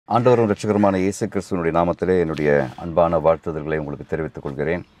ஆண்டவரும் இரட்சகருமான இயேசு கிறிஸ்துவனுடைய நாமத்திலே என்னுடைய அன்பான வாழ்த்துதல்களை உங்களுக்கு தெரிவித்துக்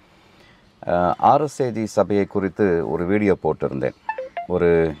கொள்கிறேன். RSAG சபையை குறித்து ஒரு வீடியோ போட்டிருந்தேன்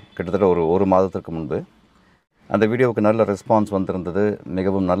கிட்டத்தட்ட ஒரு மாதத்திற்கு முன்பு. அந்த வீடியோவுக்கு நல்ல ரெஸ்பான்ஸ் வந்திருந்தது.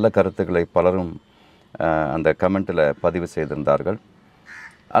 மிகவும் நல்ல கருத்துக்களை பலரும் அந்த கமெண்ட்டில் பதிவு செய்திருந்தார்கள்.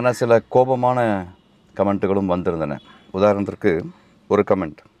 ஆனால் சில கோபமான கமெண்ட்டுகளும் வந்திருந்தன. உதாரணத்திற்கு ஒரு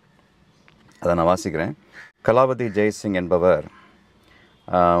கமெண்ட், அதை நான் வாசிக்கிறேன். கலாவதி ஜெய்சிங் என்பவர்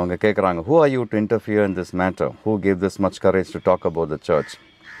அவங்க கேட்குறாங்க, who are you to interfere in this matter? Who gave this much courage to talk about the church?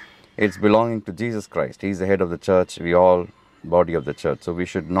 It's belonging to Jesus Christ. He is the head of the church. We all body of the church. So we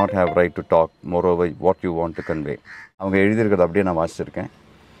should not have right to talk. Moreover, what you want to convey. அவங்க எழுதியிருக்கிறது அப்படியே நான் வாசிச்சிருக்கேன்.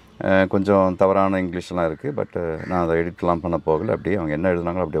 கொஞ்சம் தவறான இங்கிலீஷ்லாம் இருக்குது. But நான் அதை எடிட்லாம் பண்ண போகலை. அப்படியே அவங்க என்ன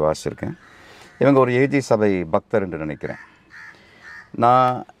எழுதுனாங்களோ அப்படியே வாசிச்சிருக்கேன். இவங்க ஒரு ஏஜி சபை பக்தர் என்று நினைக்கிறேன்.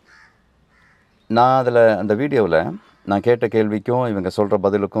 நான் அதில் அந்த வீடியோவில் நான் கேட்ட கேள்விக்கும் இவங்க சொல்கிற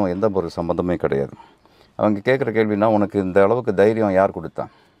பதிலுக்கும் எந்த ஒரு சம்மந்தமே கிடையாது. அவங்க கேட்குற கேள்வினா, உனக்கு இந்த அளவுக்கு தைரியம் யார் கொடுத்தா?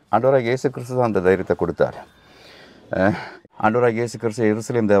 ஆண்டவராக இயேசு கிறிஸ்து தான் அந்த தைரியத்தை கொடுத்தார். ஆண்டவராக இயேசு கிறிஸ்து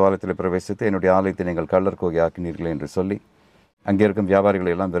எருசலேம் தேவாலயத்தில் பிரவேசித்து, என்னுடைய ஆலயத்தை நீங்கள் கள்ளர் கோகை ஆக்கினீர்களே என்று சொல்லி அங்கே இருக்கும்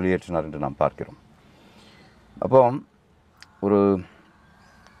வியாபாரிகளை எல்லாம் வெளியேற்றினார் என்று நாம் பார்க்கிறோம். அப்போ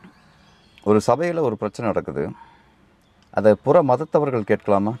ஒரு சபையில் ஒரு பிரச்சனை நடக்குது. அதை புற மதத்தவர்கள்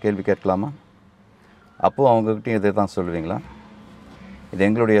கேள்வி கேட்கலாமா? அப்போது அவங்கக்கிட்டையும் இதை தான் சொல்லுவீங்களா? இது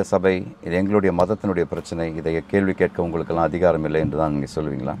எங்களுடைய சபை, இது எங்களுடைய மதத்தினுடைய பிரச்சனை, இதை கேள்வி கேட்க உங்களுக்கெல்லாம் அதிகாரம் இல்லை என்று தான் நீங்கள்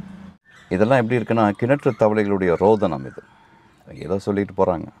சொல்லுவீங்களா? இதெல்லாம் எப்படி இருக்குன்னா, கிணற்று தவளைகளுடைய ரோதனம். இது ஏதோ சொல்லிட்டு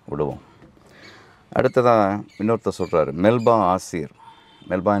போகிறாங்க, விடுவோம். அடுத்ததாக இன்னொருத்தர் சொல்கிறாரு, மெல்பா ஆசிர்.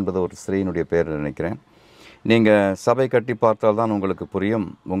 மெல்பா என்பது ஒரு ஸ்திரீனுடைய பேர் நினைக்கிறேன். நீங்கள் சபை கட்டி பார்த்தால் தான் உங்களுக்கு புரியும்.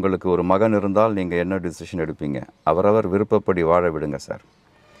 உங்களுக்கு ஒரு மகன் இருந்தால் நீங்கள் என்ன டிசிஷன் எடுப்பீங்க? அவரவர் விருப்பப்படி வாழ விடுங்க சார்.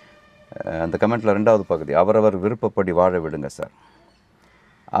 அந்த கமெண்ட்டில் 2வது பகுதி, அவரவர் விருப்பப்படி வாழ விடுங்க சார்.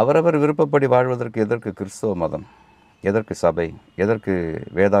 அவரவர் விருப்பப்படி வாழ்வதற்கு எதற்கு கிறிஸ்தவ மதம்? எதற்கு சபை? எதற்கு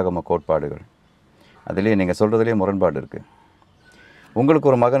வேதாகம கோட்பாடுகள்? அதிலே நீங்கள் சொல்கிறதுலேயே முரண்பாடு இருக்குது. உங்களுக்கு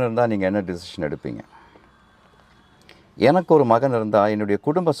ஒரு மகன் இருந்தால் நீங்கள் என்ன டிசிஷன் எடுப்பீங்க? எனக்கு ஒரு மகன் இருந்தால் என்னுடைய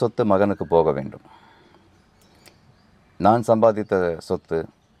குடும்ப சொத்து மகனுக்கு போக வேண்டும். நான் சம்பாதித்த சொத்து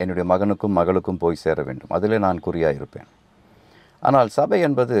என்னுடைய மகனுக்கும் மகளுக்கும் போய் சேர வேண்டும். அதிலே நான் குறியாக இருப்பேன். ஆனால் சபை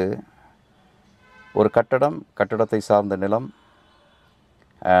என்பது ஒரு கட்டடத்தை சார்ந்த நிலம்,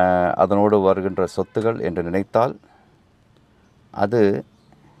 அதனோடு வருகின்ற சொத்துகள் என்று நினைத்தால் அது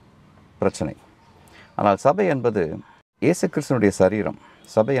பிரச்சனை. ஆனால் சபை என்பது இயேசு கிறிஸ்துவனுடைய சரீரம்.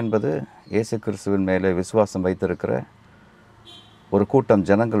 சபை என்பது இயேசு கிறிஸ்துவின் மேலே விசுவாசம் வைத்திருக்கிற ஒரு கூட்டம்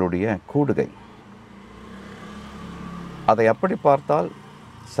ஜனங்களுடைய கூடுகை. அதை அப்படி பார்த்தால்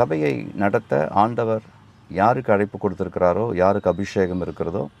சபையை நடத்த ஆண்டவர் யாருக்கு அழைப்பு கொடுத்திருக்கிறாரோ, யாருக்கு அபிஷேகம்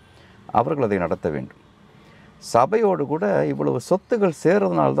இருக்கிறதோ அவர்கள் அதை நடத்த வேண்டும். சபையோடு கூட இவ்வளவு சொத்துகள்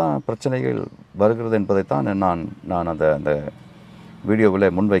சேர்றதுனால்தான் பிரச்சனைகள் வருகிறது என்பதைத்தான் நான் அந்த வீடியோவில்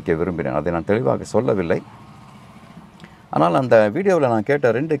முன்வைக்க விரும்பினேன். அதை நான் தெளிவாக சொல்லவில்லை. ஆனால் அந்த வீடியோவில் நான்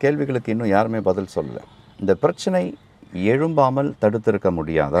கேட்ட 2 கேள்விகளுக்கு இன்னும் யாருமே பதில் சொல்லலை. இந்த பிரச்சனை எழும்பாமல் தடுத்திருக்க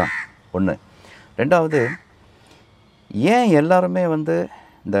முடியாதா? 1. 2வது, ஏன் எல்லாருமே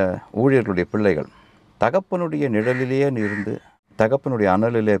இந்த ஊழியர்களுடைய பிள்ளைகள் தகப்பனுடைய நிழலிலேயே இருந்து தகப்பனுடைய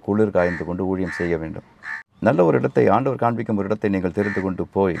அனலிலே குளிர் காய்ந்து கொண்டு ஊழியம் செய்ய வேண்டும்? நல்ல ஒரு இடத்தை, ஆண்டவர் காண்பிக்கும் ஒரு இடத்தை நீங்கள் தெரிந்து கொண்டு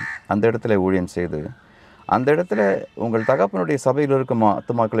போய் அந்த இடத்துல ஊழியம் செய்து, அந்த இடத்துல உங்கள் தகப்பனுடைய சபையில் இருக்கும்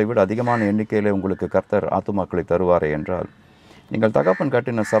ஆத்துமாக்களை விட அதிகமான எண்ணிக்கையில் உங்களுக்கு கர்த்தர் ஆத்துமாக்களை தருவாரே என்றால், நீங்கள் தகப்பன்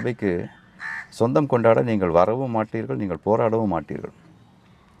கட்டின சபைக்கு சொந்தம் கொண்டாட நீங்கள் வரவும் மாட்டீர்கள், நீங்கள் போராடவும் மாட்டீர்கள்.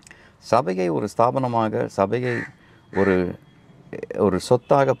 சபையை ஒரு ஸ்தாபனமாக, சபையை ஒரு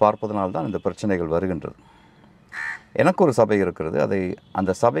சொத்தாக பார்ப்பதனால்தான் இந்த பிரச்சனைகள் வருகின்றது. எனக்கு ஒரு சபை இருக்கிறது.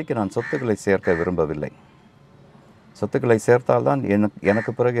 அந்த சபைக்கு நான் சொத்துக்களை சேர்க்க விரும்பவில்லை. சொத்துக்களை சேர்த்தால்தான்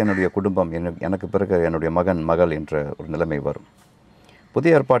எனக்கு பிறகு என்னுடைய குடும்பம், எனக்கு பிறகு என்னுடைய மகன் மகள் என்ற ஒரு நிலைமை வரும்.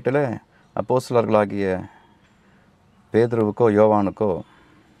 புதிய ஏற்பாட்டில் அப்போஸ்தலர்களாகிய பேதுருவுக்கோ யோவானுக்கோ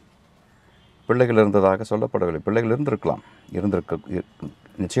பிள்ளைகள் இருந்ததாக சொல்லப்படவில்லை. பிள்ளைகள் இருந்திருக்கலாம்,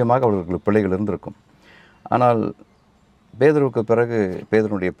 நிச்சயமாக அவர்களுக்கு பிள்ளைகள் இருந்திருக்கும். ஆனால் பேதுருவுக்கு பிறகு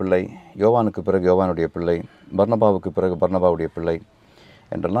பேதுருனுடைய பிள்ளை, யோவானுக்கு பிறகு யோவானுடைய பிள்ளை, பர்னபாவுக்கு பிறகு பர்னபாவுடைய பிள்ளை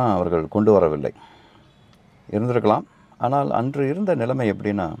என்றெல்லாம் அவர்கள் கொண்டு வரவில்லை. இருந்திருக்கலாம். ஆனால் அன்று இருந்த நிலைமை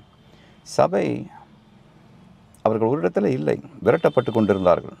எப்படின்னா, சபை அவர்கள் ஒரு இடத்துல இல்லை, விரட்டப்பட்டு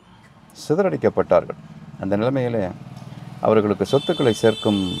கொண்டிருந்தார்கள், சிதறடிக்கப்பட்டார்கள். அந்த நிலைமையிலே அவர்களுக்கு சொத்துக்களை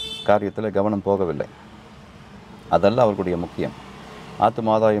சேர்க்கும் காரியத்தில் கவனம் போகவில்லை. அதெல்லாம் அவர்களுடைய முக்கியம்.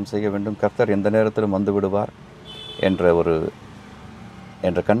 ஆத்தும ஆதாயம் செய்ய வேண்டும், கர்த்தர் எந்த நேரத்திலும் வந்து விடுவார் என்ற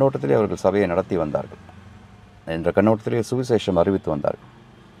கண்ணோட்டத்திலே அவர்கள் சபையை நடத்தி வந்தார்கள். என்ற கண்ணோட்டத்திலே சுவிசேஷம் அறிவித்து வந்தார்கள்.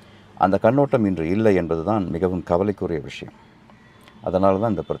 அந்த கண்ணோட்டம் இன்று இல்லை என்பதுதான் மிகவும் கவலைக்குரிய விஷயம். அதனால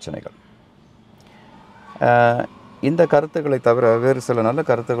தான் இந்த பிரச்சனைகள். இந்த கருத்துக்களை தவிர வேறு சில நல்ல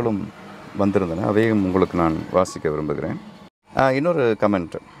கருத்துகளும் வந்திருந்தன. அவையும் உங்களுக்கு நான் வாசிக்க விரும்புகிறேன். இன்னொரு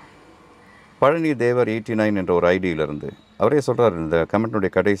கமெண்ட், பழனி தேவர் 89 என்ற ஒரு ஐடியிலிருந்து அவரே சொல்கிறார். இந்த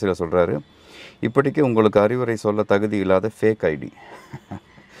கமெண்ட்டுடைய கடைசியில் சொல்கிறாரு, இப்படிக்கு உங்களுக்கு அறிவுரை சொல்ல தகுதி இல்லாத ஃபேக் ஐடி.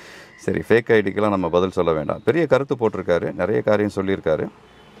 சரி, ஃபேக் ஐடிக்கெலாம் நம்ம பதில் சொல்ல வேண்டாம். பெரிய கருத்து போட்டிருக்காரு, நிறைய காரியம் சொல்லியிருக்காரு.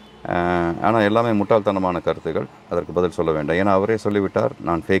 ஆனால் எல்லாமே முட்டாள்தனமான கருத்துகள், அதற்கு பதில் சொல்ல வேண்டாம். ஏன்னா அவரே சொல்லிவிட்டார்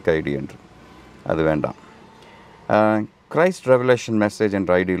நான் ஃபேக் ஐடி என்று. அது வேண்டாம். கிரைஸ்ட் ரெவலேஷன் மெசேஜ்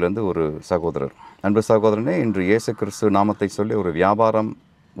என்ற ஐடியிலேருந்து ஒரு சகோதரர், அன்பு சகோதரனே, இன்று இயேசு கிறிஸ்து நாமத்தை சொல்லி ஒரு வியாபாரம்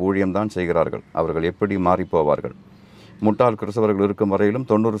ஊழியம்தான் செய்கிறார்கள். அவர்கள் எப்படி மாறிப்போவார்கள்? முட்டாள் கிறிஸ்தவர்கள் இருக்கும் வரையிலும்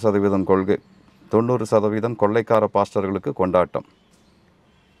 90% கொள்ளைக்கார பாஸ்டர்களுக்கு கொண்டாட்டம்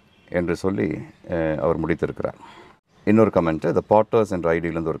என்று சொல்லி அவர் முடித்திருக்கிறார். இன்னொரு கமெண்ட்டு, த பாட்டர்ஸ் என்ற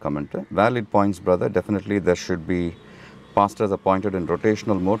ஐடியிலேருந்து ஒரு comment, valid points brother, definitely there should be pastors appointed in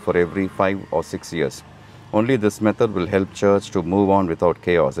rotational mode for every 5 or 6 years. Only this method will help church to move on without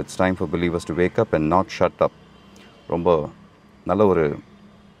chaos. It's time for believers to wake up and not shut up. ரொம்ப நல்ல ஒரு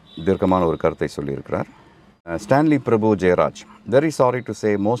தீர்க்கமான ஒரு கருத்தை சொல்லியிருக்கிறார். Stanley Prabhu Jayaraj, very sorry to say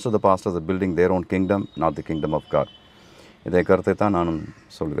most of the pastors R building their own kingdom, not the kingdom of God. இதை கருத்தை தான் நானும்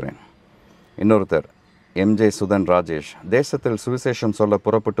சொல்கிறேன். இன்னொருத்தர், எம்ஜே சுதன் ராஜேஷ், தேசத்தில் சுவிசேஷம் சொல்ல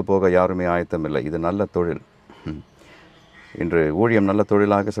புறப்பட்டு போக யாருமே ஆயத்தமில்லை. இது நல்ல தொழில். இன்று ஊழியம் நல்ல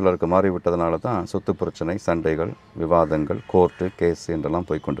தொழிலாக சிலருக்கு மாறிவிட்டதுனால தான் சொத்து பிரச்சனை, சண்டைகள், விவாதங்கள், கோர்ட்டு, கேஸ் என்றெல்லாம்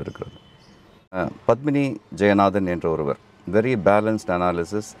போய்கொண்டிருக்கிறது. பத்மினி ஜெயநாதன் என்ற ஒருவர், very balanced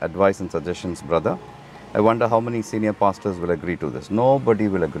analysis, advice and suggestions brother. I wonder how many senior pastors will agree to this. Nobody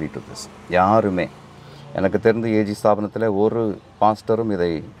will agree to this. யாருமே, எனக்கு தெரிந்த ஏஜி ஸ்தாபனத்தில் ஒரு பாஸ்டரும்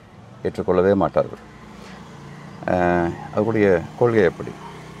இதை ஏற்றுக்கொள்ளவே மாட்டார்கள். அவருடைய கொள்கை எப்படி?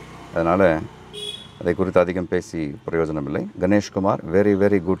 அதனால் அதை குறித்து அதிகம் பேசி பிரயோஜனமில்லை. Ganeshkumar, very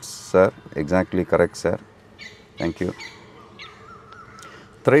very good sir, exactly correct sir, thank you.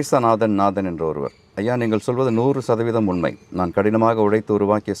 திரைசநாதன் என்ற ஒருவர், ஐயா நீங்கள் சொல்வது 100% உண்மை. நான் கடினமாக உழைத்து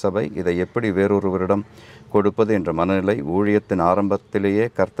உருவாக்கிய சபை, இதை எப்படி வேறொருவரிடம் கொடுப்பது என்ற மனநிலை. ஊழியத்தின் ஆரம்பத்திலேயே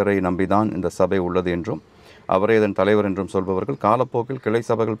கர்த்தரை நம்பிதான் இந்த சபை உள்ளது என்றும் அவரே இதன் தலைவர் என்றும் சொல்பவர்கள் காலப்போக்கில் கிளை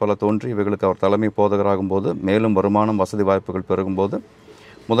சபைகள் பல தோன்றி இவைகளுக்கு அவர் தலைமை போதகராகும் போது, மேலும் வருமானம் வசதி வாய்ப்புகள் பெருகும்போது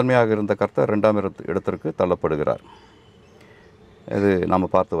முதன்மையாக இருந்த கர்த்தர் 2ஆம் இடத்திற்கு தள்ளப்படுகிறார். இது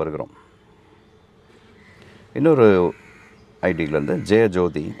நாம் பார்த்து வருகிறோம். இன்னொரு ஐடியிலிருந்து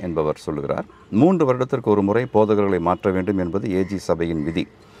ஜெயஜோதி என்பவர் சொல்லுகிறார், 3 வருடத்திற்கு ஒரு முறை போதகர்களை மாற்ற வேண்டும் என்பது ஏஜி சபையின் விதி.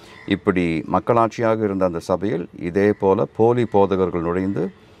 இப்படி மக்களாட்சியாக இருந்த அந்த சபையில் இதே போல போலி போதகர்கள் நுழைந்து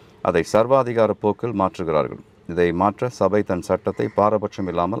அதை சர்வாதிகார போக்கில் மாற்றுகிறார்கள். இதை மாற்ற சபை தன் சட்டத்தை பாரபட்சம்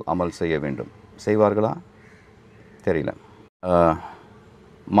இல்லாமல் அமல் செய்ய வேண்டும். செய்வார்களா? தெரியல.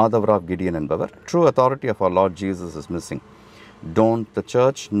 மாதவராவ் கிடியன் என்பவர், true authority of our Lord Jesus is missing. Don't the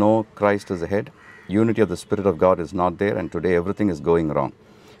church no Christ is head? Unity of the Spirit of God is not there, and today everything is going wrong.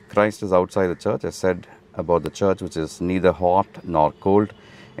 Christ is outside the church, as said about the church, which is neither hot nor cold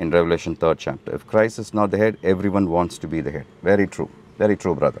in Revelation 3rd chapter. If Christ is not the head, everyone wants to be the head. Very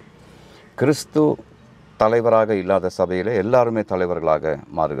true brother. கிறிஸ்து தலைவராக இல்லாத சபையிலே எல்லாருமே தலைவர்களாக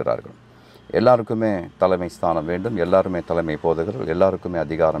மாறுகிறார்கள். எல்லாருக்குமே தலைமை ஸ்தானம் வேண்டும், எல்லாருமே தலைமை போதகர்கள், எல்லாருக்குமே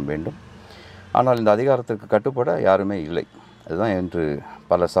அதிகாரம் வேண்டும். ஆனால் இந்த அதிகாரத்திற்கு கட்டுப்பட யாருமே இல்லை. அதுதான் இன்று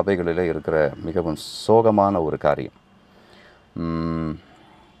பல சபைகளிலே இருக்கிற மிகவும் சோகமான ஒரு காரியம்.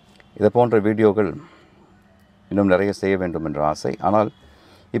 இதை போன்ற வீடியோகள் இன்னும் நிறைய செய்ய வேண்டும் என்ற ஆசை. ஆனால்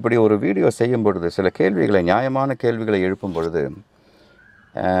இப்படி ஒரு வீடியோ செய்யும் பொழுது சில கேள்விகளை, நியாயமான கேள்விகளை எழுப்பும் பொழுது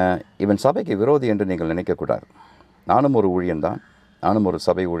இவன் சபைக்கு விரோதி என்று நீங்கள் நினைக்கக்கூடாது. நானும் ஒரு ஊழியன்தான், நானும் ஒரு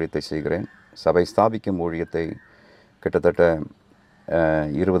சபை ஊழியத்தை செய்கிறேன். சபை ஸ்தாபிக்கும் ஊழியத்தை கிட்டத்தட்ட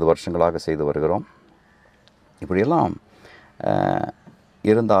 20 வருஷங்களாக செய்து வருகிறோம். இப்படியெல்லாம்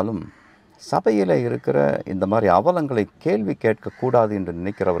இருந்தாலும் சபையில் இருக்கிற இந்த மாதிரி அவலங்களை கேள்வி கேட்கக்கூடாது என்று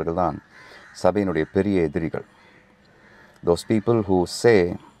நினைக்கிறவர்கள் தான் சபையினுடைய பெரிய எதிரிகள். Those people who say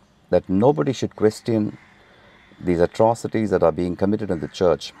that nobody should question these atrocities that are being committed in the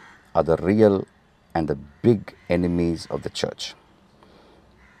church are the real and the big enemies of the church.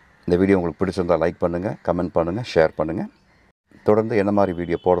 இந்த வீடியோ உங்களுக்கு பிடிச்சிருந்தால் லைக் பண்ணுங்கள், கமெண்ட் பண்ணுங்கள், ஷேர் பண்ணுங்கள். தொடர்ந்து என்ன மாதிரி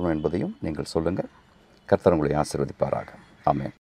video போடணும் என்பதையும் நீங்கள் சொல்லுங்கள். கர்த்தர் உங்களை ஆசீர்வதிப்பாராக. ஆமென்.